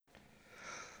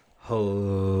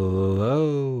Hello,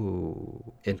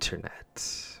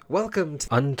 Internet. Welcome to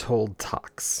Untold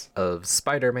Talks of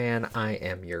Spider-Man. I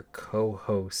am your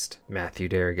co-host, Matthew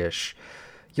Dergish.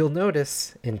 You'll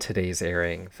notice in today's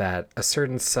airing that a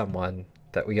certain someone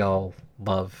that we all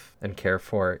love and care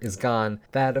for is gone.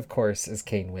 That, of course, is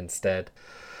Kane Winstead.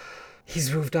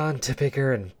 He's moved on to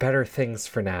bigger and better things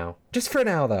for now. Just for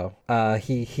now, though.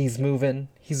 He's moving,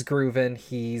 he's grooving,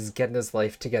 he's getting his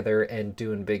life together and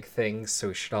doing big things, so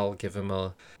we should all give him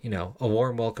a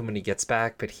warm welcome when he gets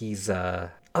back, but he's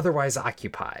otherwise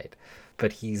occupied.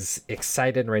 But he's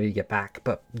excited and ready to get back.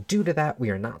 But due to that,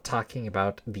 we are not talking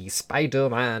about the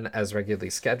Spider-Man as regularly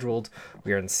scheduled.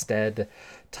 We are instead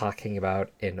talking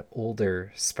about an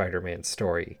older Spider-Man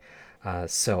story.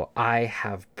 So I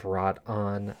have brought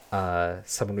on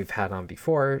someone we've had on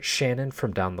before, Shannon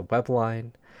from Down the Web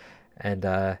Line. And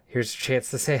here's a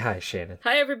chance to say hi, Shannon.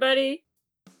 Hi, everybody.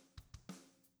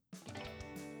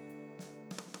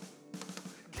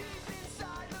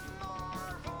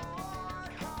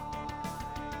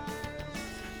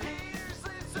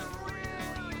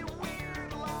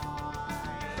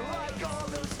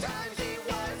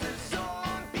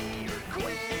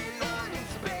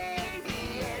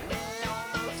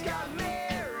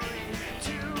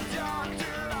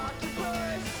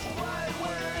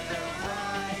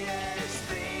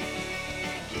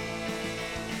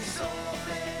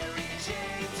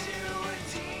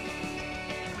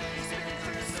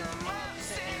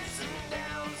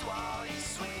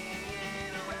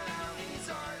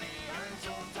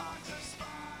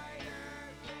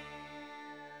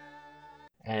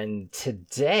 And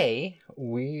today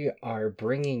we are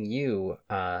bringing you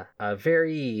a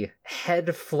very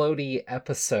head-floaty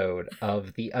episode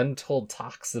of the Untold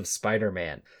Talks of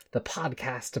Spider-Man, the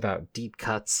podcast about deep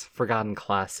cuts, forgotten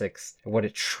classics, and what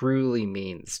it truly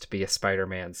means to be a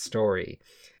Spider-Man story.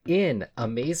 In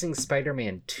Amazing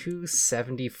Spider-Man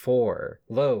 274,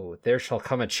 lo, there shall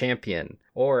come a champion,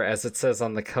 or as it says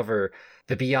on the cover,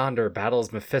 the Beyonder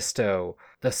battles Mephisto,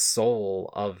 the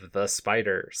soul of the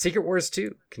spider. Secret Wars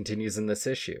 2 continues in this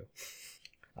issue.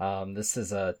 This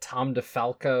is Tom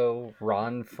DeFalco,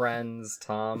 Ron Frenz,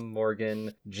 Tom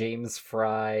Morgan, James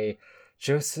Fry,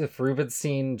 Joseph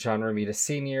Rubinstein, John Romita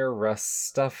Sr., Russ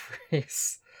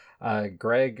Stuffrace,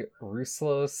 Greg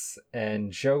Ruslos,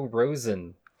 and Joe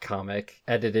Rosen comic,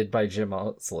 edited by Jim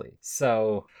Owsley.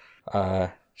 So,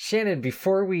 Shannon,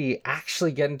 before we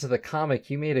actually get into the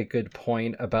comic, you made a good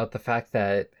point about the fact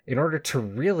that in order to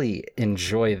really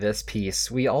enjoy this piece,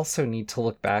 we also need to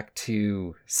look back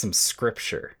to some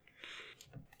scripture.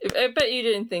 I bet you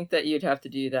didn't think that you'd have to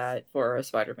do that for a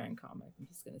Spider-Man comic. I'm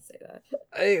just going to say that.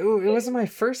 It wasn't my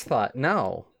first thought,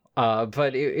 no.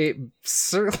 But it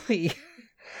certainly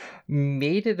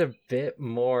made it a bit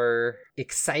more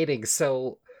exciting.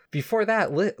 So before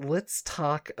that, let's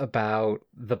talk about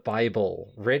the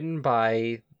Bible, written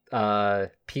by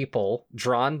people,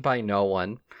 drawn by no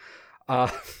one,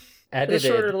 edited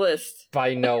shorter list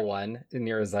by no one,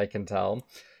 near as I can tell,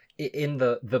 in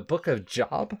the book of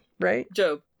Job, right?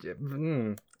 Job.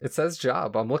 It says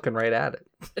Job. I'm looking right at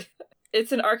it.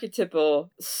 It's an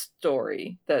archetypal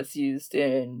story that's used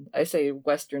in, I say,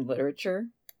 Western literature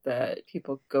that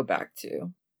people go back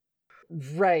to.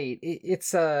 Right.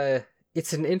 It's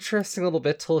an interesting little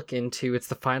bit to look into. It's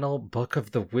the final book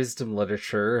of the wisdom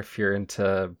literature, if you're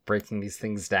into breaking these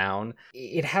things down.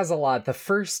 It has a lot. The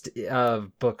first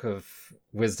book of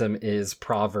wisdom is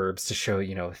Proverbs, to show,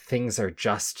 things are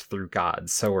just through God.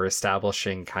 So we're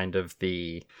establishing kind of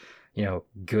the,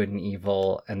 good and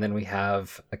evil. And then we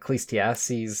have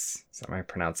Ecclesiastes. Am I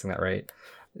pronouncing that right?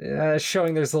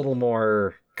 Showing there's a little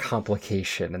more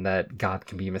complication and that God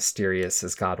can be mysterious,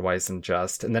 as God wise and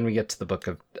just. And then we get to the book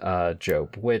of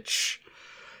Job, which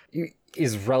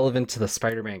is relevant to the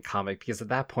Spider-Man comic because at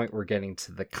that point we're getting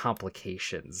to the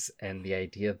complications and the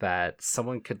idea that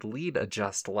someone could lead a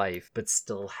just life but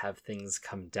still have things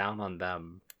come down on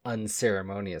them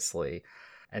unceremoniously.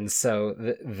 And so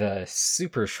the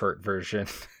super short version,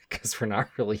 because we're not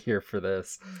really here for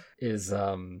this, is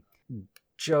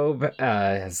Job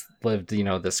has lived,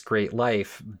 this great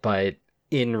life, but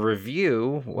in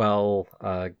review,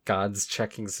 God's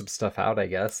checking some stuff out, I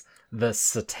guess. The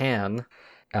Satan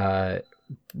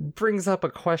brings up a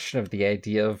question of the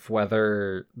idea of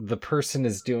whether the person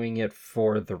is doing it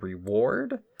for the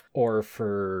reward or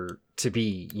to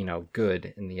be,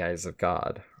 good in the eyes of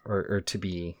God, or to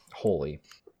be holy.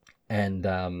 And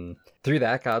through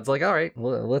that, God's like, all right,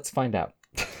 let's find out.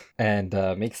 and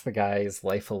makes the guy's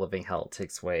life a living hell.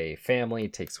 Takes away family,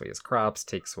 takes away his crops,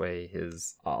 takes away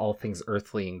his all things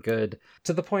earthly and good,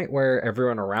 to the point where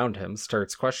everyone around him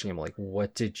starts questioning him, like,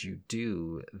 what did you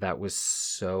do that was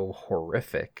so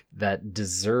horrific that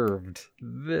deserved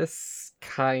this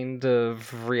kind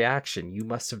of reaction? You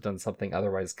must have done something,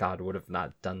 otherwise God would have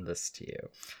not done this to you.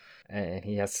 And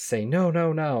he has to say, no,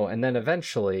 no, no. And then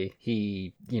eventually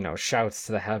he, shouts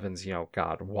to the heavens,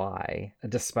 God, why?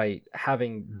 Despite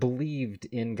having believed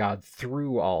in God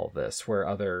through all this, where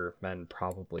other men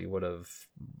probably would have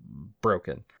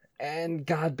broken. And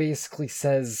God basically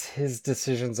says his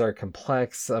decisions are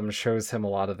complex, shows him a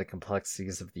lot of the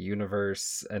complexities of the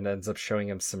universe, and ends up showing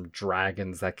him some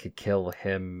dragons that could kill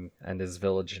him and his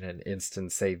village in an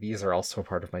instant, say, these are also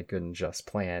part of my good and just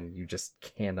plan. You just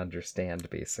can't understand,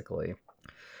 basically.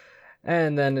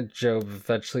 And then Job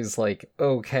eventually is like,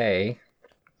 okay.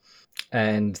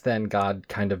 And then God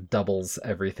kind of doubles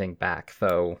everything back,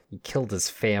 though he killed his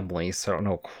family, so I don't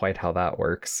know quite how that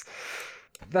works.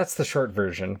 That's the short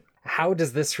version. How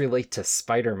does this relate to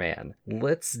Spider-Man?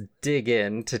 Let's dig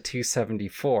into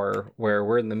 274, where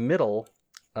we're in the middle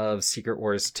of Secret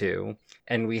Wars 2,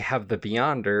 and we have the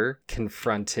Beyonder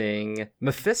confronting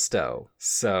Mephisto.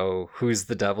 So, who's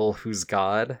the devil, who's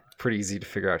God? Pretty easy to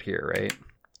figure out here, right?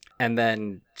 And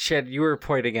then, Chad, you were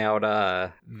pointing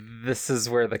out, this is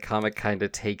where the comic kind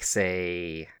of takes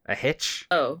a hitch.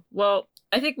 Oh, well,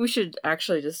 I think we should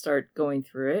actually just start going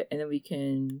through it, and then we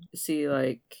can see,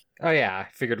 like... Oh, yeah,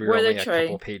 I figured we were only a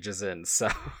couple pages in, so...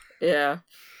 Yeah.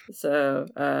 So,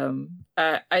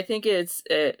 I think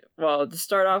well, to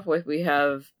start off with, we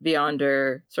have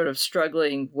Beyonder sort of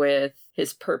struggling with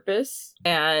his purpose,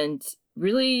 and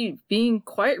really being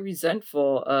quite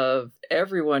resentful of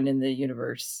everyone in the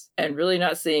universe, and really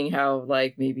not seeing how,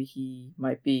 like, maybe he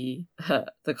might be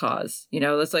the cause.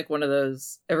 That's like one of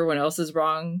those, everyone else is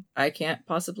wrong, I can't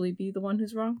possibly be the one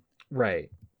who's wrong.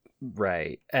 Right.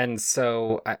 And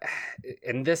so,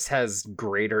 and this has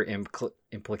greater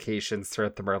implications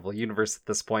throughout the Marvel Universe at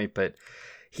this point, but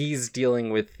he's dealing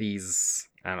with these,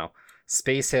 I don't know,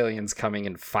 space aliens coming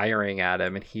and firing at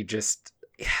him, and he just...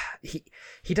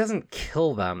 He doesn't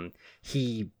kill them.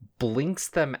 He blinks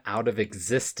them out of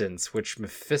existence, which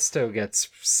Mephisto gets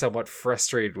somewhat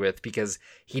frustrated with because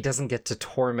he doesn't get to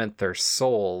torment their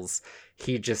souls.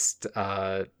 He just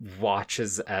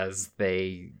watches as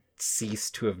they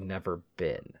cease to have never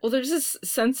been. Well, there's this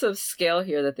sense of scale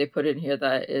here that they put in here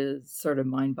that is sort of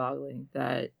mind-boggling.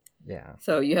 Yeah.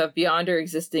 So you have Beyonder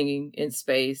existing in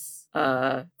space,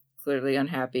 clearly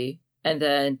unhappy. And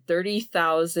then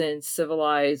 30,000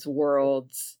 civilized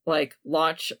worlds, like,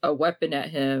 launch a weapon at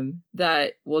him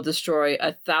that will destroy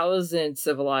 1,000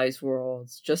 civilized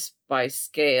worlds just by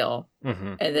scale.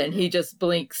 Mm-hmm. And then he just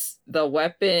blinks the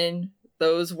weapon,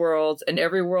 those worlds, and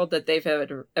every world that they've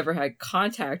ever had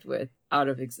contact with out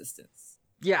of existence.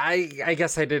 Yeah, I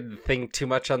guess I didn't think too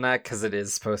much on that, because it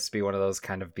is supposed to be one of those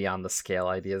kind of beyond the scale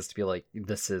ideas, to be like,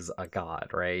 this is a god,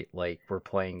 right? Like, we're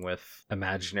playing with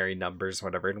imaginary numbers,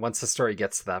 whatever. And once the story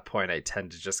gets to that point, I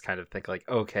tend to just kind of think like,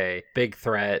 okay, big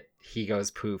threat, he goes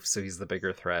poof, so he's the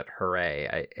bigger threat,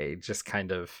 hooray. I just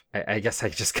kind of, I guess I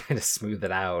just kind of smooth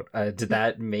it out. Did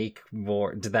that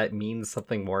mean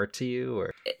something more to you?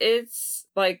 Or it's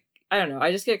like, I don't know.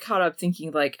 I just get caught up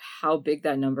thinking, like, how big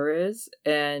that number is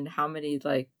and how many,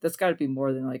 like, that's got to be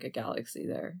more than, like, a galaxy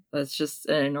there. That's just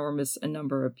an enormous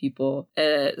number of people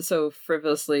so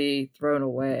frivolously thrown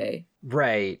away.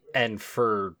 Right. And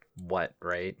for what,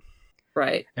 right?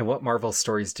 Right. And what Marvel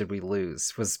stories did we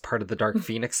lose? Was part of the Dark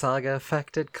Phoenix saga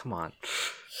affected? Come on.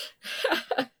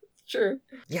 True.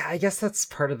 Yeah, I guess that's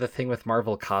part of the thing with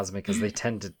Marvel Cosmic, is they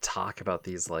tend to talk about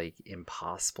these, like,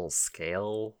 impossible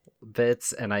scale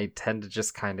bits, and I tend to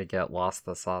just kind of get lost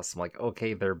in the sauce. I'm like,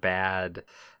 okay, they're bad,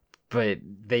 but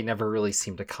they never really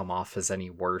seem to come off as any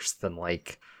worse than,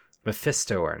 like,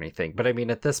 Mephisto or anything. But I mean,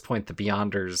 at this point, the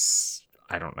Beyonders,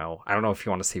 I don't know if you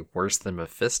want to say worse than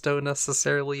Mephisto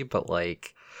necessarily, but,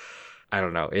 like, I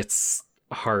don't know, it's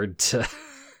hard to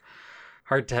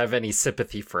have any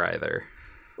sympathy for either.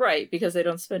 Right, because they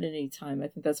don't spend any time. I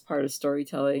think that's part of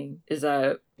storytelling, is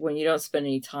that when you don't spend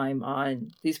any time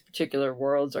on these particular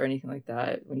worlds or anything like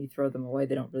that, when you throw them away,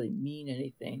 they don't really mean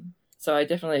anything. So I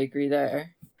definitely agree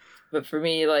there. But for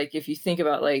me, like, if you think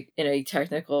about, like, in a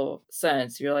technical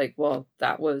sense, you're like, well,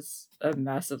 that was a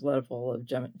massive level of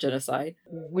genocide.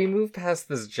 We move past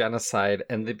this genocide,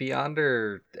 and the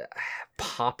Beyonder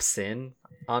pops in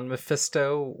on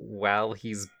Mephisto while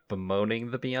he's bemoaning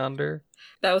the Beyonder.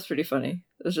 That was pretty funny.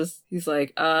 It's just, he's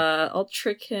like, I'll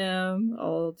trick him,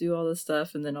 I'll do all this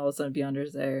stuff, and then all of a sudden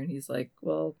Beyonder's there, and he's like,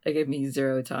 well, that gave me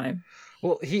 0 time.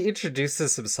 Well, he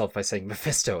introduces himself by saying,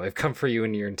 Mephisto, I've come for you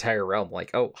and your entire realm.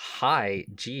 Like, oh, hi,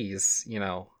 geez, you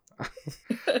know.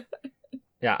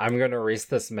 Yeah, I'm going to erase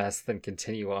this mess, then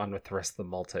continue on with the rest of the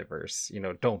multiverse. You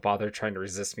know, don't bother trying to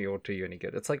resist me, it won't do you any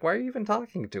good. It's like, why are you even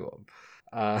talking to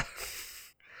him?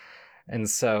 And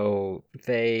so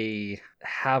they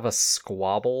have a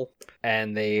squabble,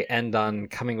 and they end on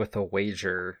coming with a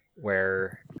wager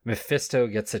where Mephisto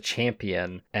gets a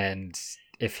champion, and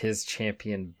if his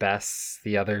champion bests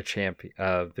the other champion,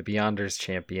 the Beyonders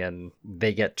champion,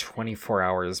 they get 24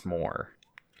 hours more.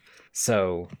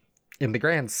 So, in the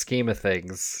grand scheme of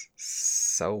things,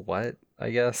 so what,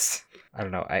 I guess? I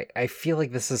don't know. I feel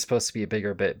like this is supposed to be a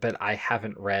bigger bit, but I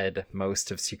haven't read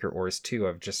most of Secret Wars 2.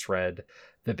 I've just read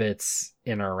the bits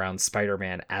in or around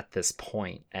Spider-Man at this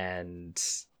point, and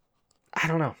I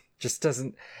don't know. Just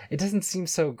doesn't seem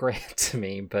so great to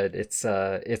me, but it's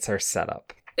our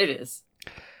setup. It is.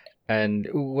 And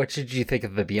what did you think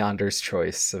of the Beyonders'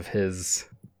 choice of his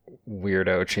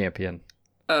weirdo champion?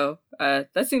 Oh,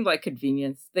 that seemed like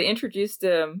convenience. They introduced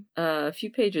him a few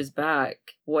pages back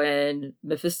when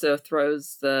Mephisto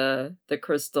throws the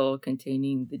crystal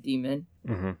containing the demon.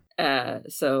 Mm-hmm.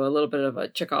 So a little bit of a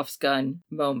Chekhov's gun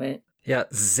moment. Yeah,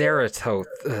 Zarathos.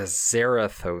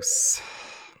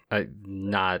 I'm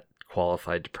not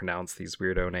qualified to pronounce these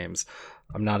weirdo names.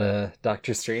 I'm not a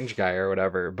Doctor Strange guy or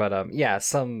whatever, but yeah,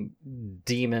 some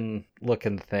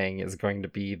demon-looking thing is going to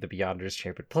be the Beyonders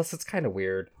champion. Plus, it's kind of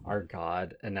weird. Our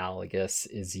god, Analogous,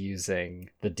 is using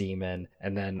the demon,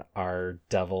 and then our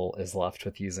devil is left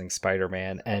with using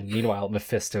Spider-Man, and meanwhile,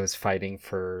 Mephisto is fighting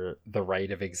for the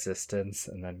right of existence,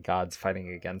 and then God's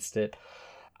fighting against it.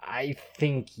 I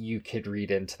think you could read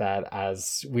into that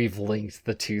as we've linked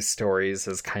the two stories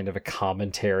as kind of a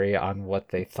commentary on what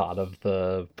they thought of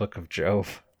the Book of Job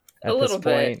at this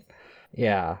point.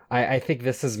 Yeah, I think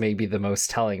this is maybe the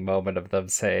most telling moment of them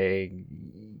saying,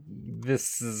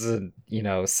 this isn't, you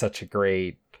know, such a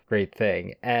great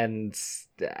thing. And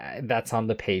that's on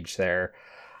the page there.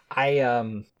 I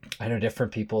know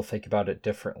different people think about it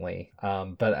differently,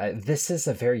 but this is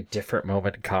a very different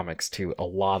moment in comics too. A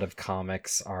lot of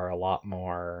comics are a lot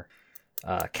more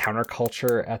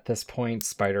counterculture at this point.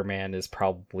 Spider-Man is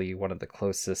probably one of the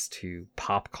closest to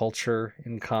pop culture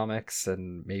in comics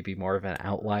and maybe more of an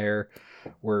outlier.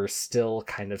 We're still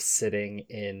kind of sitting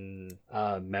in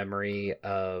memory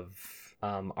of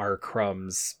R.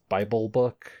 Crumb's Bible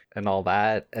book and all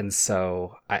that, and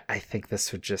so I think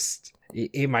this would just...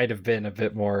 It might have been a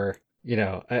bit more, you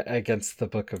know, against the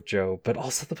Book of Job, but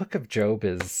also the Book of Job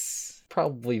is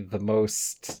probably the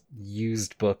most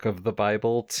used book of the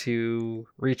Bible to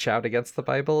reach out against the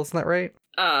Bible, isn't that right?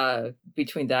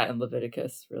 Between that and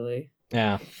Leviticus, really.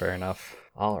 Yeah, fair enough.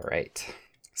 All right.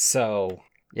 So,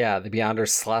 yeah, the Beyonders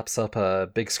slaps up a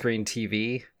big screen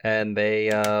TV and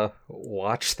they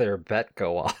watch their bet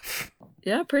go off.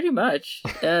 Yeah, pretty much.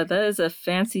 That is a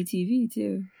fancy TV,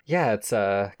 too. Yeah, it's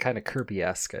kind of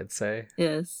Kirby-esque, I'd say.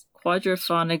 Yes.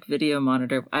 Quadraphonic video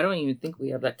monitor. I don't even think we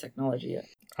have that technology yet.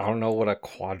 I don't know what a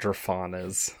quadraphon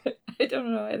is. I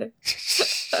don't know either.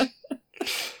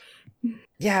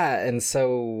 Yeah, and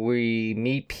so we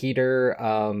meet Peter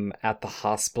at the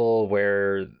hospital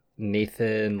where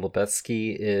Nathan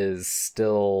Lubetsky is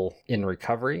still in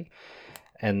recovery,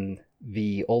 and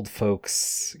the old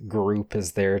folks group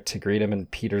is there to greet him, and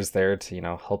Peter's there to, you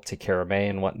know, help take care of May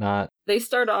and whatnot. They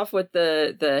start off with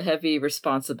the heavy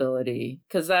responsibility,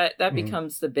 because that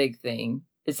becomes the big thing,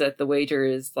 is that the wager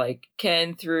is like,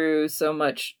 can through so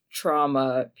much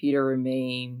trauma Peter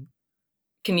remain,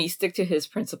 can he stick to his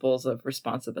principles of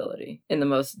responsibility in the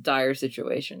most dire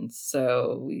situations?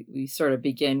 So we sort of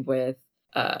begin with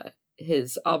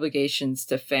his obligations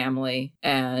to family,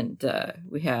 and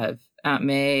we have Aunt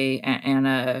May, Aunt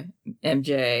Anna,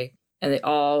 MJ, and they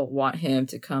all want him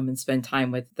to come and spend time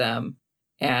with them.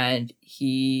 And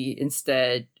he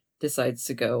instead decides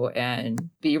to go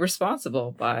and be responsible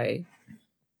by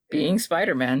being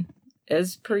Spider-Man,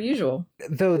 as per usual.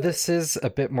 Though this is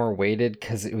a bit more weighted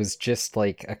because it was just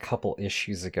like a couple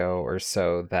issues ago or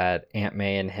so that Aunt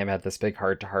May and him had this big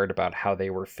heart-to-heart about how they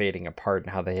were fading apart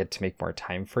and how they had to make more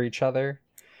time for each other.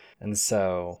 And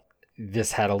so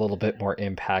this had a little bit more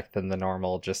impact than the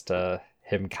normal, just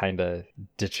him kind of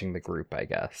ditching the group, I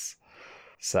guess.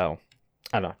 So,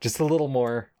 I don't know, just a little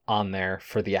more on there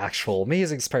for the actual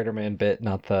Amazing Spider-Man bit,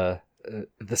 not the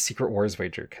Secret Wars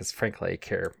wager, because frankly I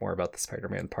care more about the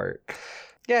Spider-Man part.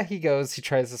 Yeah, he goes, he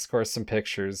tries to score some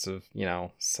pictures of, you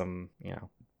know, some, you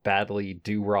know, badly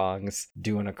do-wrongs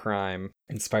doing a crime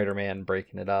and Spider-Man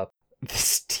breaking it up.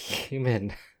 this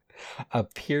demon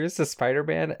appears to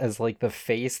Spider-Man as like the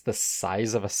face the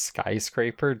size of a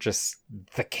skyscraper. Just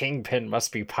the Kingpin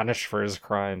must be punished for his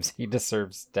crimes. He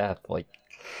deserves death. Like,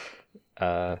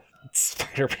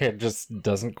 Spider-Man just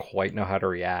doesn't quite know how to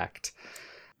react.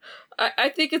 I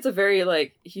think it's a very,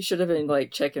 like, he should have been,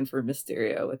 like, checking for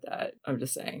Mysterio with that. I'm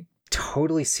just saying.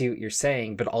 Totally see what you're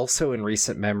saying, but also in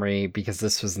recent memory, because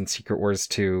this was in Secret Wars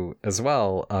 2 as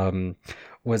well,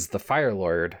 was the Fire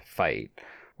Lord fight,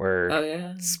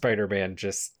 where Spider-Man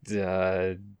just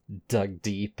dug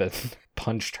deep and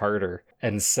punched harder.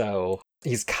 And so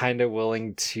he's kind of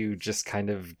willing to just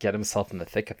kind of get himself in the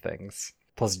thick of things.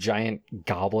 Plus, giant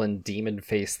goblin demon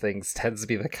face things tends to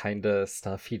be the kind of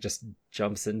stuff he just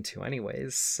jumps into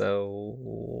anyways, so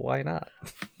why not?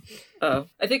 Oh,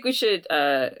 I think we should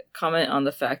comment on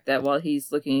the fact that while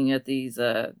he's looking at these,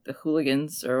 the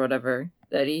hooligans or whatever,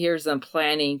 that he hears them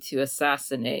planning to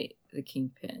assassinate the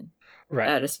Kingpin. Right.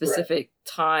 At a specific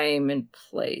time and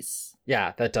place.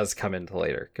 Yeah, that does come into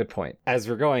later. Good point. As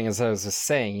we're going, as I was just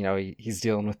saying, you know, he's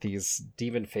dealing with these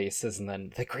demon faces, and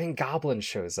then the Green Goblin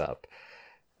shows up.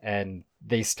 And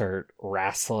they start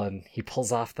wrestling. He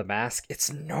pulls off the mask.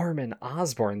 It's Norman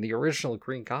Osborn, the original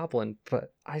Green Goblin,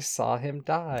 but I saw him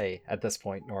die. At this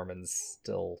point, Norman's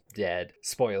still dead.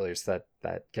 Spoilers, that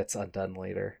gets undone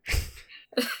later.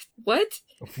 What?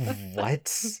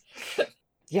 What?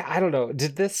 Yeah, I don't know.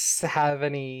 Did this have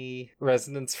any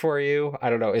resonance for you?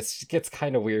 I don't know. It gets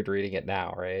kind of weird reading it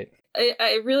now, right?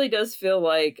 It really does feel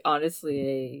like,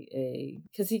 honestly,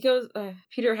 because he goes,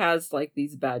 Peter has like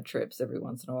these bad trips every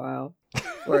once in a while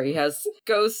where he has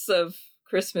ghosts of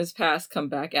Christmas past come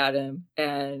back at him.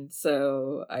 And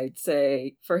so I'd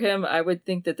say for him, I would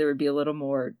think that there would be a little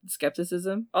more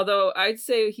skepticism. Although I'd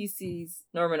say he sees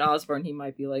Norman Osborn, he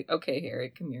might be like, okay,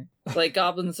 Harry, come here. Like,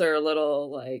 goblins are a little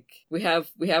like, we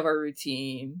have our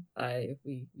routine.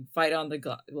 We fight on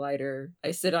the glider.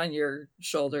 I sit on your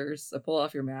shoulders. I pull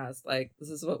off your mask. Like, this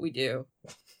is what we do.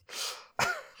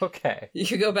 Okay. You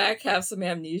could go back, have some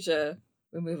amnesia.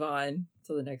 We move on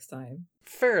till the next time.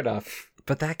 Fair enough.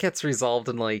 But that gets resolved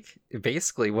in, like,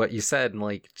 basically what you said in,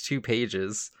 like, 2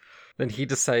 pages. Then he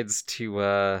decides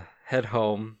to head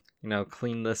home, you know,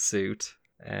 clean the suit,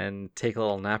 and take a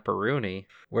little naparoonie,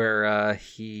 where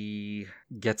he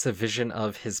gets a vision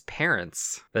of his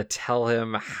parents that tell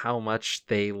him how much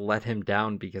they let him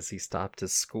down because he stopped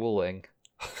his schooling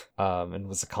and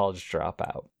was a college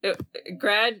dropout.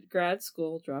 Grad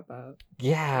school dropout.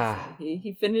 Yeah. So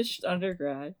he finished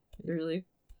undergrad. Really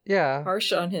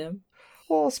harsh on him.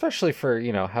 Well, especially for,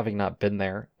 you know, having not been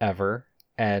there ever.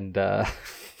 And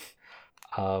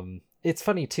it's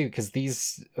funny, too, because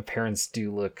these parents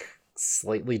do look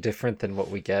slightly different than what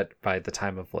we get by the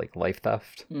time of, like, Life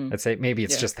Theft. I'd say maybe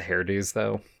it's just the hairdos,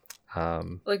 though.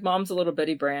 Like, mom's a little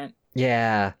Betty Brant.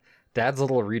 Yeah. Dad's a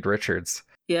little Reed Richards.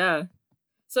 Yeah.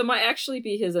 So it might actually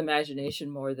be his imagination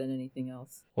more than anything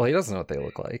else. Well, he doesn't know what they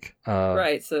look like.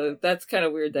 Right, so that's kind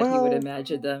of weird that he would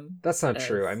imagine them. That's not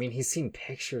true. I mean, he's seen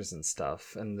pictures and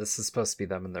stuff, and this is supposed to be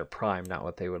them in their prime, not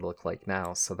what they would look like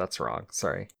now, so that's wrong.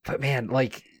 Sorry. But man,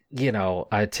 like, you know,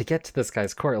 to get to this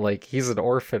guy's court, like, he's an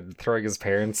orphan throwing his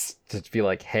parents to be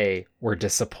like, hey, we're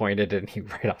disappointed in you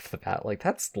right off the bat. Like,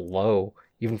 that's low,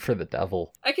 even for the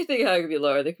devil. I could think how it could be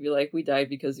lower. They could be like, we died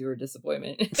because you were a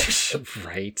disappointment.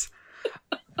 Right.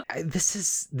 This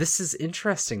is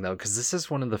interesting, though, because this is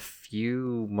one of the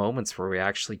few moments where we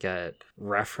actually get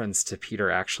reference to Peter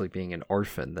actually being an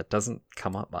orphan. That doesn't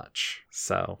come up much.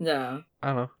 So, no.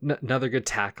 I don't know. Another good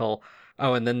tackle.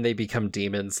 Oh, and then they become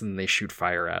demons and they shoot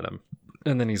fire at him.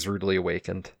 And then he's rudely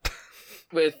awakened.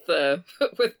 with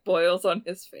boils on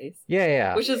his face.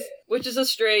 Yeah. Which is a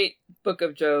straight Book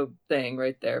of Job thing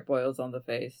right there. Boils on the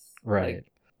face. Right. Like,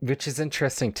 which is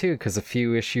interesting, too, because a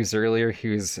few issues earlier, he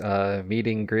was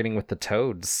greeting with the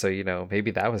toads. So, you know, maybe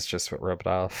that was just what rubbed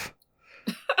off.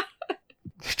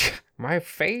 My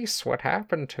face, what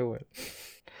happened to it?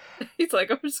 He's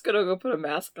like, I'm just going to go put a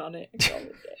mask on it and call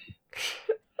it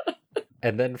day.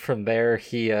 And then from there,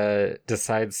 he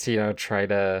decides to, you know, try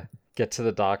to get to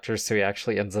the doctor. So he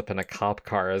actually ends up in a cop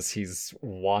car as he's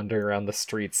wandering around the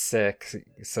streets sick.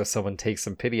 So someone takes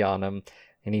some pity on him.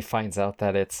 And he finds out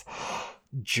that it's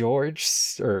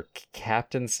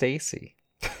Captain Stacy.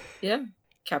 Yeah,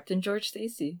 Captain George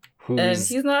Stacy. And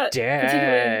he's not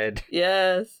dead.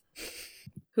 Yes.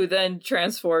 Who then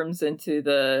transforms into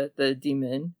the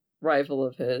demon rival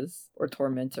of his, or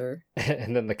tormentor.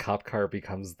 And then the cop car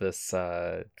becomes this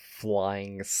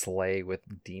flying sleigh with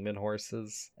demon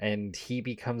horses. And he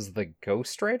becomes the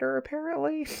Ghost Rider,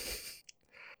 apparently.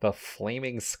 The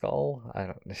Flaming Skull? I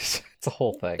don't know. It's a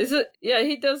whole thing. Is it? Yeah,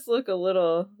 he does look a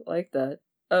little like that.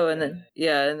 Oh, and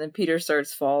then Peter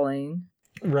starts falling.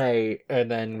 Right, and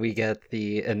then we get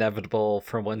the inevitable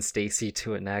from one Stacy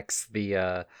to a next,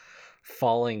 the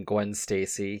falling Gwen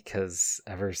Stacy, because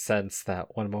ever since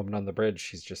that one moment on the bridge,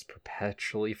 she's just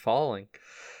perpetually falling.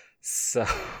 So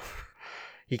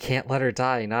he can't let her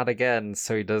die, not again.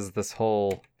 So he does this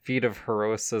whole feat of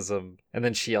heroism, and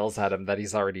then she yells at him that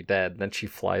he's already dead. Then she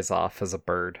flies off as a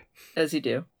bird. As you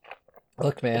do.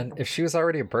 Look, man, if she was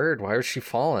already a bird, why was she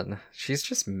falling? She's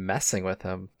just messing with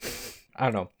him. I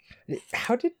don't know.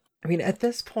 At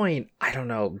this point, I don't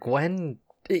know. Gwen,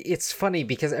 it's funny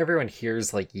because everyone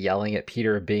here's like yelling at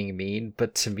Peter being mean,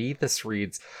 but to me, this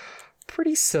reads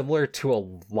pretty similar to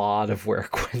a lot of where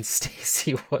Gwen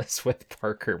Stacy was with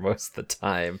Parker most of the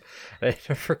time. I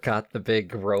forgot the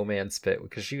big romance bit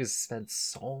because she was spent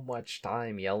so much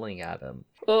time yelling at him.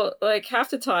 Well, like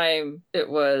half the time it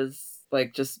was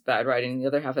like just bad writing. The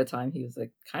other half of the time he was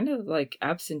like kind of like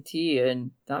absentee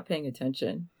and not paying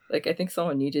attention. Like I think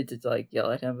someone needed to like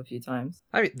yell at him a few times.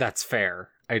 I mean, that's fair.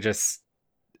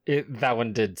 That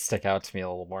one did stick out to me a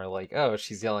little more. Like, oh,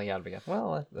 she's yelling at him again.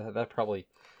 Well, that probably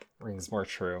rings more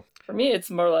true. For me,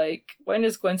 it's more like, when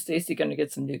is Gwen Stacy going to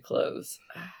get some new clothes?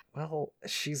 Well,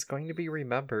 she's going to be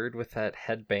remembered with that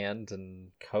headband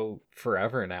and coat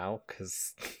forever now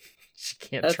because she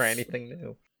can't try anything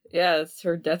new. Yeah, it's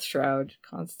her death shroud,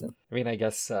 constant. I mean, I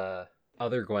guess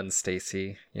other Gwen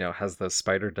Stacy, has those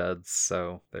spider duds,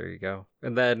 so there you go.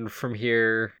 And then from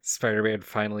here, Spider-Man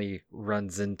finally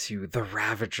runs into the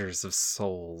Ravagers of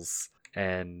Souls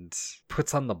and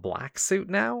puts on the black suit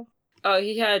now. Oh,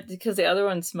 he had, because the other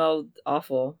one smelled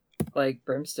awful, like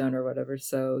brimstone or whatever,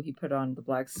 so he put on the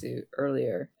black suit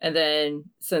earlier. And then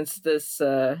since this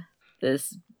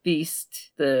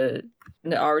beast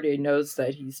already knows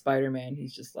that he's Spider-Man,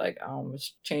 he's just like, I'll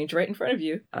almost change right in front of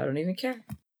you. I don't even care.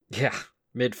 Yeah,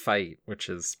 mid-fight, which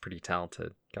is pretty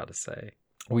talented, gotta say.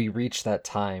 We reach that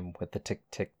time with the tick,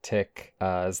 tick, tick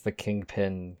as the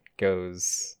Kingpin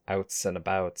goes outs and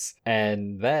abouts.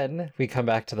 And then we come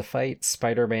back to the fight.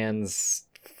 Spider-Man's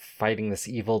fighting this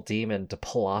evil demon to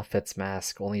pull off its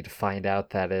mask, only to find out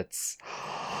that it's...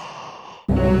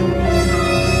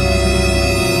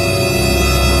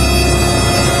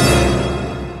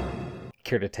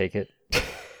 Care to take it?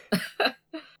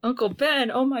 Uncle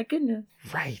Ben, oh my goodness.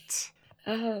 Right.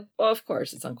 Well, of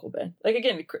course it's Uncle Ben. Like,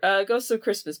 again, Ghost of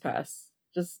Christmas Past.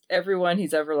 Just everyone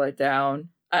he's ever let down.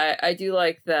 I do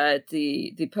like that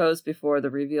the pose before the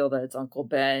reveal that it's Uncle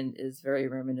Ben is very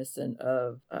reminiscent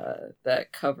of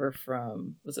that cover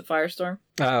from, was it Firestorm?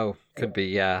 Oh, could be,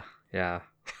 yeah.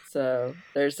 So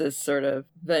there's this sort of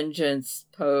vengeance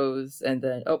pose, and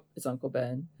then, it's Uncle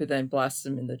Ben, who then blasts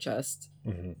him in the chest.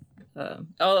 Mm-hmm.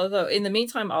 Although, in the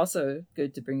meantime, also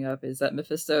good to bring up is that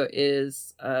Mephisto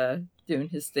is doing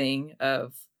his thing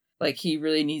of, like, he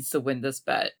really needs to win this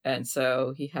bet. And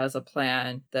so he has a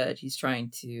plan that he's trying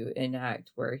to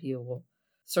enact where he will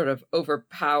sort of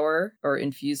overpower or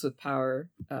infuse with power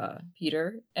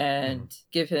Peter and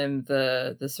give him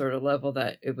the sort of level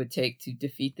that it would take to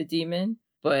defeat the demon,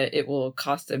 but it will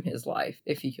cost him his life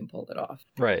if he can pull it off.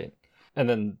 Right. And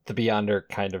then the Beyonder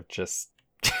kind of just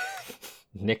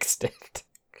nixed it.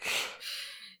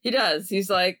 He does. He's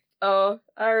like, oh,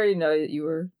 I already know that you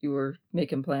were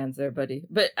making plans there, buddy.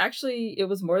 But actually, it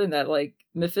was more than that. Like,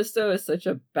 Mephisto is such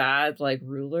a bad, like,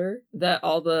 ruler that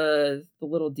all the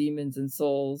little demons and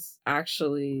souls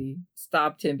actually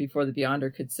stopped him before the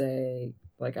Beyonder could say,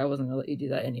 like, I wasn't gonna let you do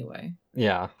that anyway.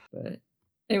 Yeah. But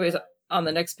anyways, on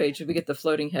the next page, we get the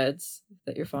floating heads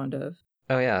that you're fond of.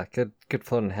 Oh, yeah. Good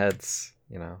floating heads,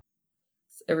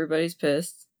 Everybody's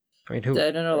pissed. I mean, who?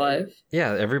 Dead and alive.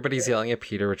 Yeah, everybody's yelling at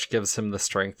Peter, which gives him the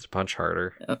strength to punch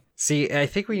harder. Yep. See, I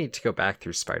think we need to go back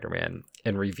through Spider-Man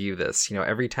and review this.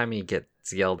 Every time he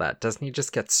gets yelled at, doesn't he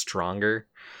just get stronger?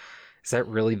 Is that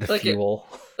really the fuel?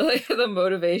 The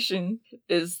motivation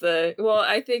is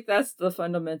I think that's the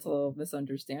fundamental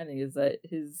misunderstanding, is that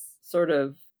his sort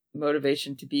of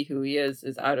motivation to be who he is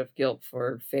out of guilt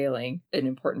for failing an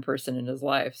important person in his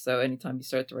life. So anytime you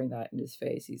start throwing that in his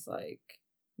face, he's like,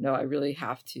 no, I really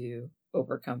have to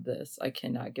overcome this. I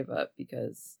cannot give up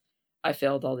because I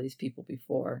failed all these people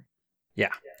before.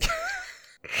 Yeah.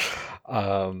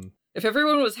 If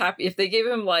everyone was happy, if they gave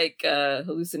him like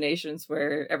hallucinations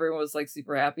where everyone was like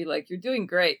super happy, like, you're doing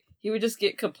great, he would just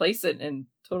get complacent and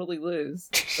totally lose.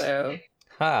 So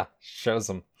shows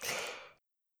him.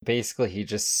 Basically, he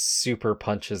just super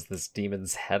punches this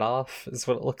demon's head off, is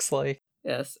what it looks like.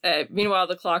 Yes. Meanwhile,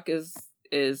 the clock is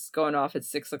going off at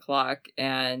 6:00,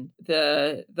 and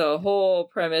the whole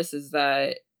premise is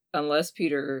that unless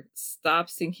Peter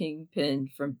stops the Kingpin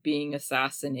from being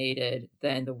assassinated,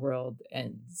 then the world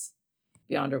ends.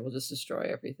 Beyonder will just destroy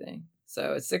everything.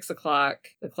 So it's 6 o'clock.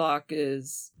 The clock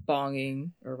is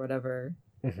bonging or whatever.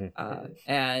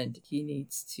 And he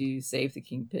needs to save the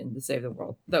Kingpin to save the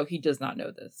world, though he does not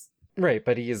know this. Right,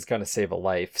 but he is going to save a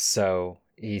life, so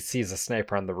he sees a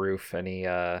sniper on the roof, and he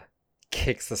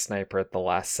kicks the sniper at the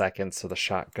last second, so the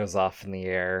shot goes off in the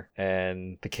air,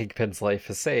 and the Kingpin's life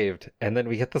is saved. And then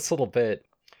we get this little bit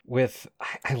with,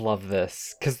 I love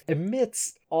this, because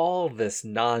amidst all this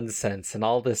nonsense and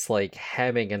all this, like,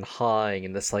 hemming and hawing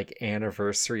and this, like,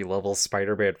 anniversary-level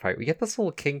Spider-Man fight, we get this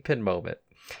little Kingpin moment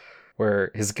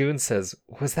where his goon says,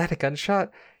 "Was that a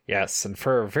gunshot?" Yes, and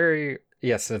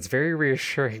it's very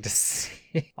reassuring to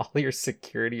see all your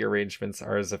security arrangements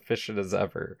are as efficient as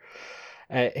ever.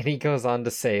 And he goes on to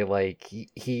say, like,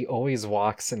 he always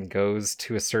walks and goes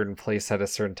to a certain place at a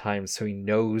certain time, so he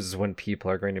knows when people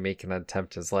are going to make an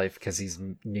attempt his life, because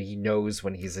he knows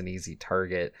when he's an easy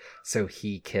target, so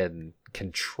he can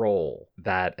control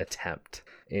that attempt.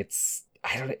 It's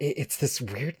this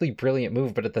weirdly brilliant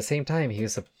move, but at the same time, he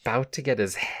was about to get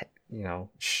his head,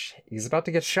 he's about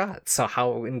to get shot. So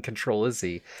how in control is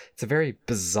he? It's a very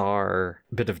bizarre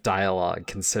bit of dialogue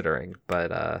considering,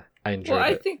 but I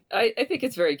enjoyed it. I think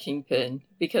it's very Kingpin,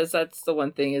 because that's the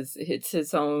one thing, is it's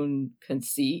his own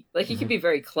conceit. Like, he can be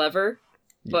very clever,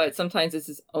 but sometimes it's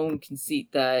his own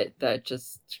conceit that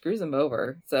just screws him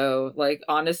over. So, like,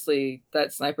 honestly,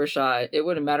 that sniper shot, it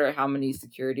wouldn't matter how many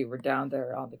security were down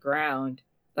there on the ground.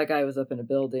 That guy was up in a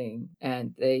building,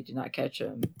 and they did not catch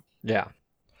him. Yeah.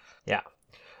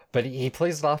 But he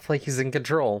plays it off like he's in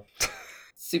control.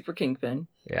 Super Kingpin.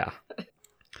 Yeah.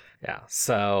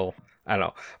 So, I don't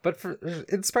know. But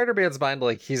in Spider-Man's mind,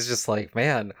 like, he's just like,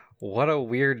 man, what a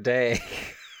weird day.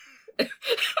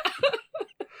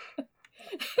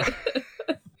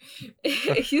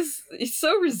 He's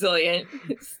so resilient.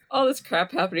 All this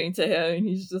crap happening to him, and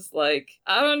he's just like,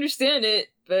 I don't understand it,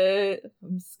 but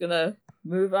I'm just gonna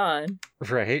move on.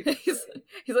 Right?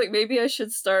 He's like, maybe I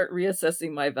should start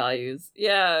reassessing my values.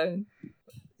 Yeah,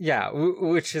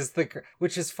 which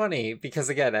is funny, because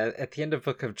again, at the end of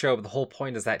Book of Job, the whole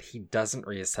point is that he doesn't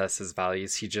reassess his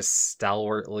values. He just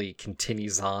stalwartly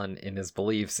continues on in his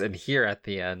beliefs. And here at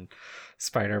the end,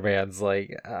 Spider-Man's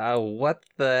like, what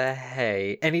the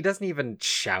hey? And he doesn't even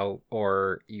shout,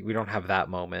 or we don't have that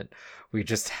moment. We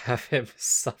just have him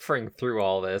suffering through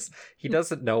all this. He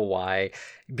doesn't know why.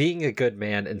 Being a good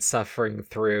man and suffering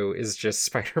through is just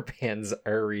Spider-Man's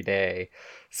every day.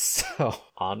 So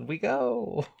on we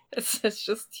go. It's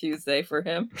just Tuesday for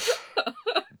him.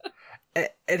 And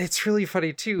it's really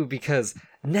funny too, because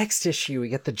next issue we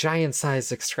get the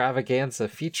giant-sized extravaganza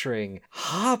featuring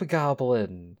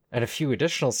Hobgoblin and a few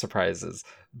additional surprises.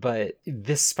 But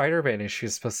this Spider-Man issue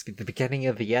is supposed to be the beginning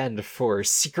of the end for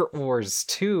Secret Wars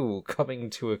 2 coming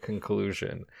to a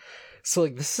conclusion. So,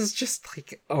 like, this is just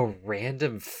like a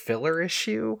random filler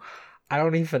issue. I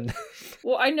don't even...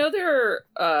 Well, I know there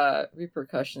are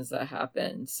repercussions that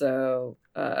happen. So,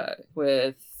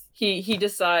 with... He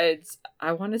decides,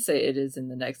 I want to say it is in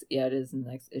the next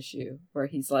issue, where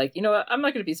he's like, you know what, I'm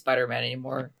not going to be Spider-Man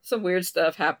anymore. Some weird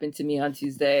stuff happened to me on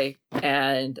Tuesday,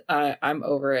 and I'm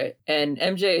over it. And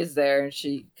MJ is there, and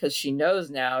because she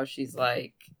knows now, she's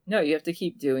like, no, you have to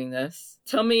keep doing this.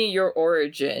 Tell me your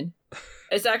origin.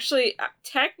 It's actually,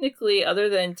 technically, other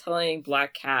than telling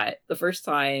Black Cat, the first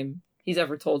time he's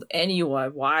ever told anyone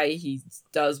why he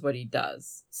does what he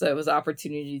does. So it was an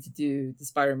opportunity to do the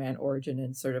Spider-Man origin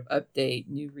and sort of update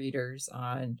new readers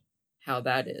on how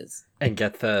that is. And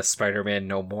get the Spider-Man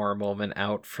No More moment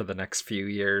out for the next few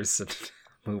years and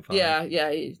move on. Yeah,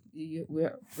 we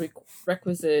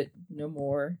requisite No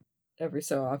More every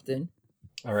so often.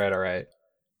 All right.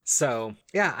 So,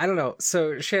 yeah, I don't know.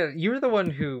 So, Shannon, you were the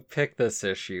one who picked this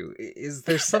issue. Is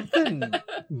there something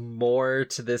more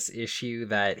to this issue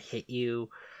that hit you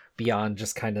beyond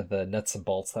just kind of the nuts and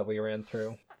bolts that we ran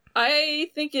through? I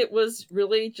think it was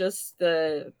really just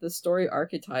the story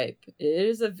archetype. It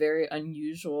is a very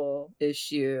unusual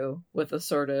issue with a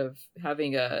sort of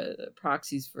having a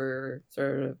proxies for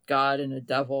sort of God and a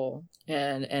devil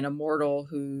and a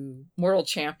mortal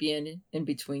champion in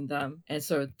between them, and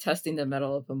sort of testing the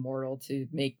mettle of a mortal to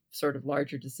make sort of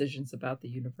larger decisions about the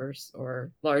universe,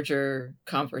 or larger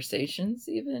conversations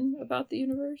even about the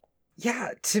universe.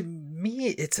 Yeah, to me,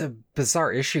 it's a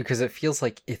bizarre issue because it feels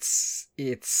like it's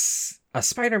a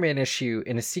Spider-Man issue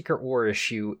and a Secret War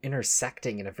issue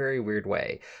intersecting in a very weird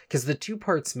way, because the two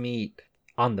parts meet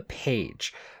on the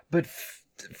page, but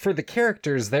for the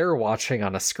characters, they're watching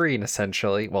on a screen,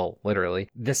 essentially, well, literally,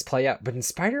 this play out. But in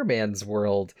Spider-Man's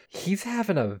world, he's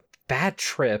having a bad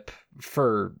trip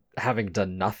for having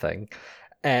done nothing,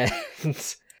 and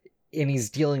and he's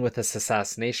dealing with this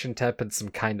assassination attempt and some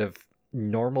kind of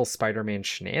normal Spider-Man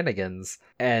shenanigans.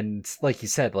 And like you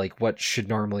said, like what should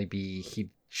normally be, he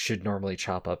should normally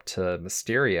chop up to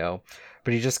Mysterio,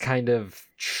 but he just kind of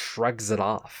shrugs it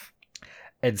off.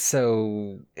 And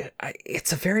so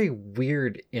it's a very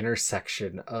weird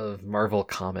intersection of Marvel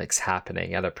Comics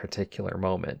happening at a particular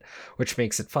moment, which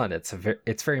makes it fun. It's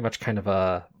very much kind of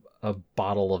a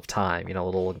bottle of time, you know, a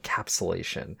little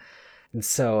encapsulation. And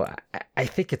so I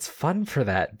think it's fun for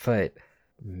that, but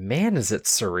man, is it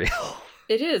surreal.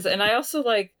 It is. And I also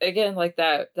like, again, like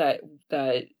that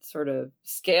sort of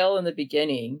scale in the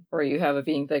beginning where you have a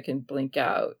being that can blink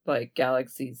out like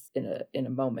galaxies in a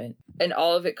moment, and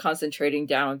all of it concentrating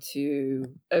down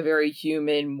to a very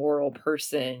human, moral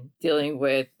person dealing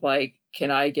with like,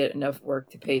 can I get enough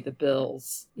work to pay the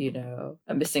bills? You know,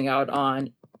 I'm missing out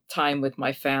on time with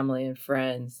my family and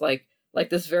friends. Like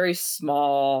this very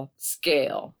small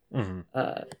scale. Mm-hmm.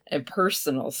 And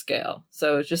personal scale.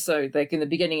 So it's just so like in the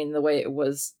beginning, in the way it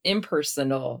was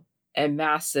impersonal and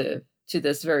massive to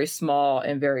this very small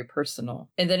and very personal,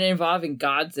 and then involving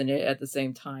gods in it at the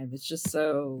same time. It's just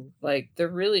so like there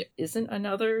really isn't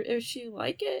another issue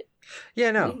like it.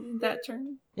 Yeah, no. In that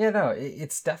term. Yeah, no.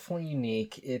 It's definitely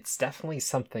unique. It's definitely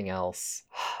something else.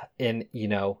 And you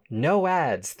know, no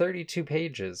ads, 32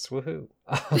 pages. Woohoo.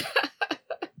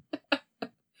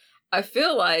 I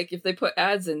feel like if they put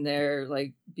ads in there,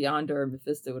 like Beyonder or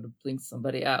Mephisto would have blinked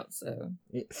somebody out. So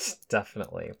yes,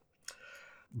 definitely.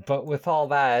 But with all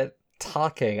that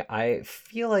talking, I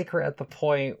feel like we're at the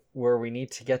point where we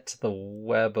need to get to the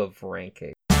web of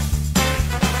ranking.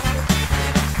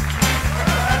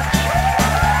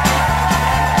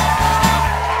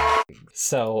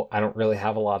 So I don't really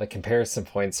have a lot of comparison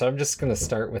points, so I'm just going to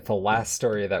start with the last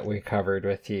story that we covered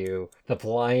with you, The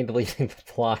Blind Leading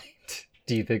the Blind.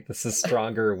 Do you think this is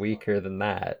stronger or weaker than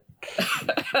that?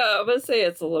 I'm going to say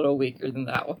it's a little weaker than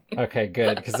that one. Okay,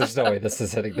 good, because there's no way this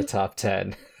is hitting the top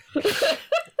 10.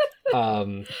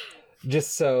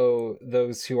 Just so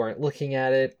those who aren't looking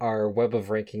at it, our web of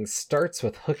rankings starts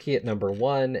with Hooky at number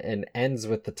 1 and ends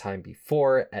with The Time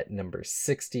Before at number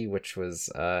 60, which was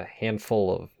a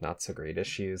handful of not so great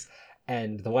issues.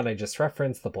 And the one I just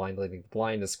referenced, The Blind Leading the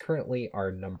Blind, is currently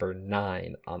our number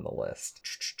 9 on the list.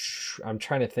 I'm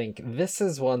trying to think. This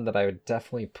is one that I would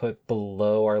definitely put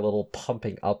below our little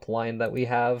pumping up line that we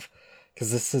have,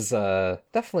 because this is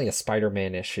definitely a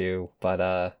Spider-Man issue, but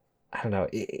I don't know.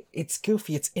 It's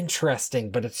goofy, it's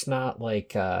interesting, but it's not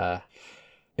like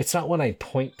it's not one I'd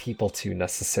point people to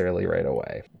necessarily right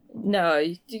away. No,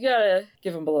 you gotta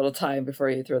give them a little time before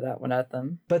you throw that one at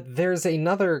them. But there's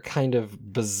another kind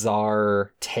of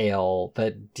bizarre tale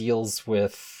that deals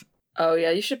with... Oh yeah,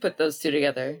 you should put those two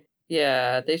together.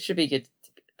 Yeah, they should be good.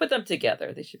 Put them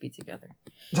together. They should be together.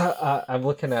 I'm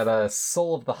looking at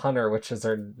Soul of the Hunter, which is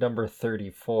our number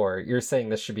 34. You're saying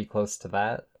this should be close to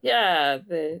that? Yeah,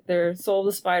 they're Soul of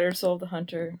the Spider, Soul of the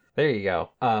Hunter. There you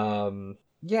go.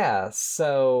 Yeah,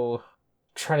 so...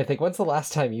 Trying to think, when's the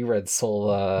last time you read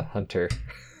Soul Hunter?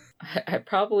 I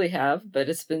probably have, but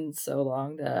it's been so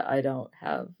long that I don't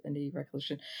have any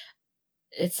recollection.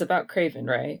 It's about Kraven,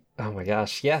 right? Oh my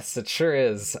gosh, yes, it sure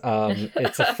is.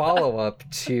 It's a follow-up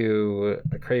to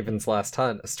Kraven's Last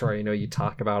Hunt, a story I know you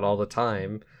talk about all the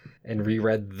time, and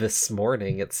reread this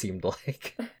morning, it seemed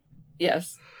like.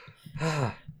 Yes.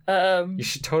 You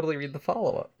should totally read the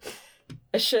follow-up.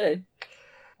 I should.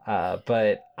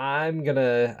 But I'm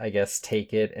gonna, I guess,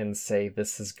 take it and say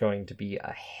this is going to be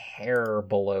a hair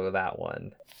below that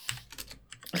one.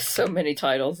 So many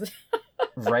titles.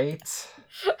 Right?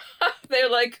 They're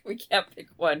like, we can't pick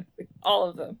one. All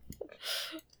of them.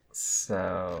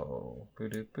 So,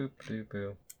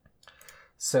 boo-doo-boo-boo-boo.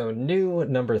 So, new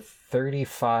number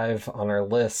 35 on our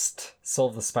list, Soul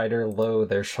of the Spider, Lo,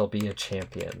 There Shall Be a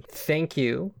Champion. Thank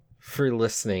you for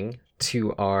listening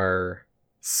to our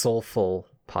soulful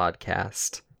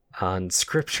podcast on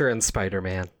Scripture and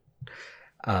Spider-Man.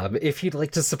 If you'd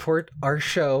like to support our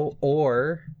show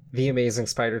or The Amazing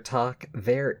Spider Talk,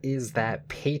 there is that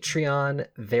Patreon.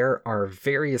 There are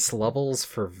various levels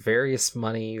for various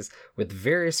monies with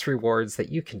various rewards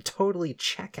that you can totally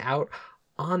check out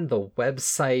on the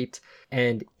website.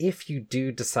 And if you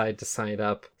do decide to sign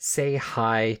up, say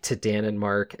hi to Dan and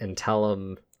Mark and tell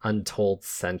them Untold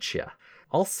sent you.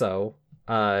 Also,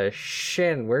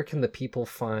 Shin, where can the people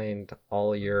find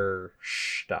all your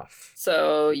stuff?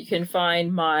 So you can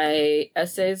find my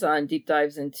essays on deep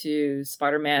dives into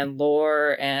Spider-Man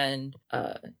lore and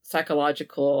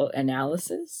psychological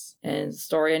analysis and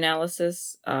story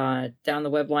analysis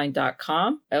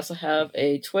downthewebline.com. I also have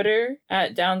a Twitter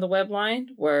at downthewebline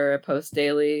where I post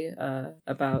daily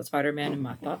about Spider-Man and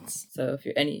my thoughts. So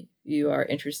if you are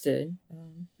interested,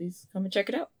 please come and check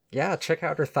it out. Yeah, check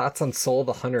out her thoughts on Soul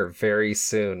the Hunter very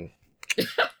soon.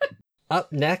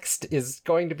 Up next is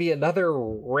going to be another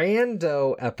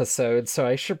rando episode, so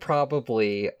I should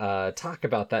probably talk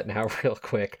about that now real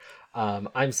quick.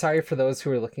 I'm sorry for those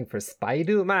who are looking for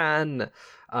Spider-Man.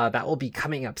 That will be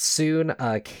coming up soon.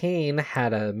 Kane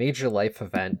had a major life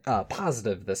event,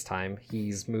 positive this time.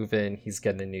 He's moving, he's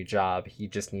getting a new job. He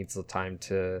just needs the time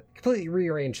to completely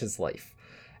rearrange his life.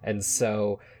 And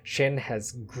so Shannon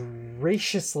has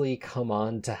graciously come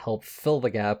on to help fill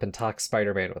the gap and talk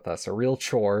Spider-Man with us. A real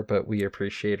chore, but we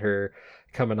appreciate her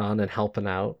coming on and helping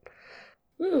out.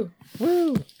 Woo!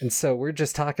 Woo! And so we're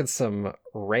just talking some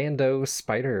rando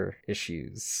spider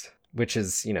issues, which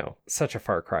is, such a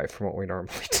far cry from what we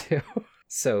normally do.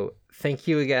 So thank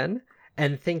you again.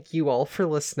 And thank you all for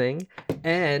listening.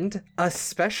 And a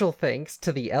special thanks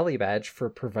to the Ellie Badge for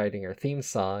providing our theme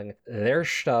song. Their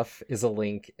stuff is a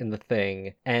link in the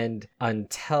thing. And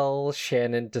until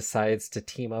Shannon decides to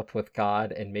team up with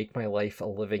God and make my life a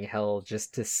living hell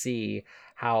just to see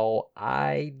how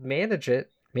I manage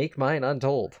it, make mine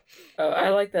untold. Oh, I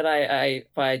like that I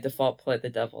by default play the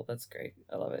devil. That's great.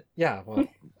 I love it. Yeah, well,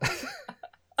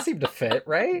 seemed to fit,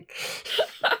 right?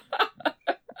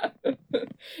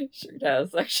 Sure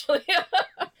does, actually.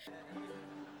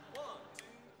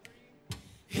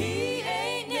 He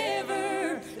ain't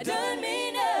never done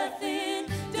me nothing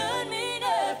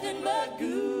but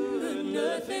good,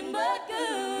 nothing but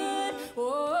good.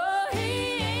 Oh,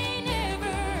 he ain't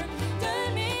never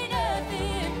done me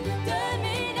nothing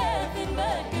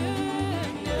but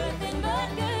good, nothing but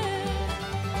good.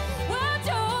 Well,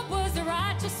 Job was a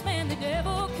righteous man, the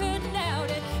devil couldn't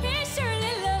doubt it. He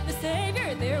surely loved the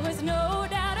Savior, there was no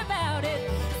doubt about it.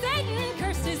 Satan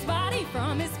cursed his body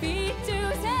from his feet to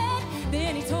his head.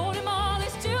 Then he told him all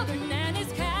his children and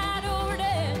his cattle were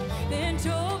dead. Then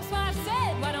Job's wife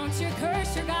said, why don't you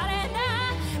curse your God and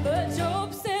die? But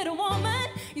Job said, a woman,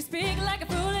 you speak like a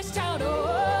foolish child.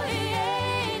 Oh, he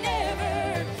ain't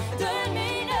never done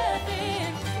me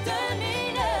nothing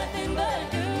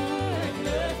but good,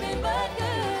 nothing but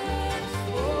good.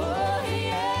 Oh, he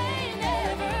ain't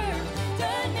never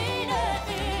done me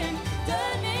nothing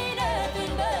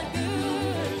but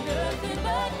good, nothing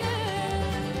but good.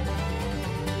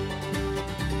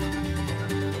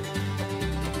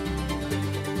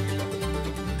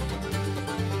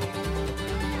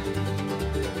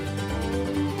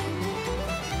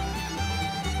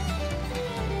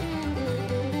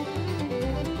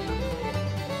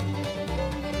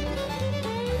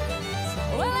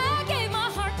 Well, I gave my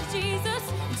heart to Jesus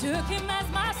and took him as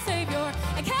my Savior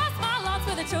and cast my lots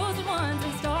for the chosen ones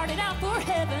and started out for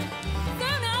heaven.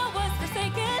 Soon I was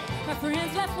forsaken, my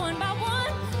friends left one by one.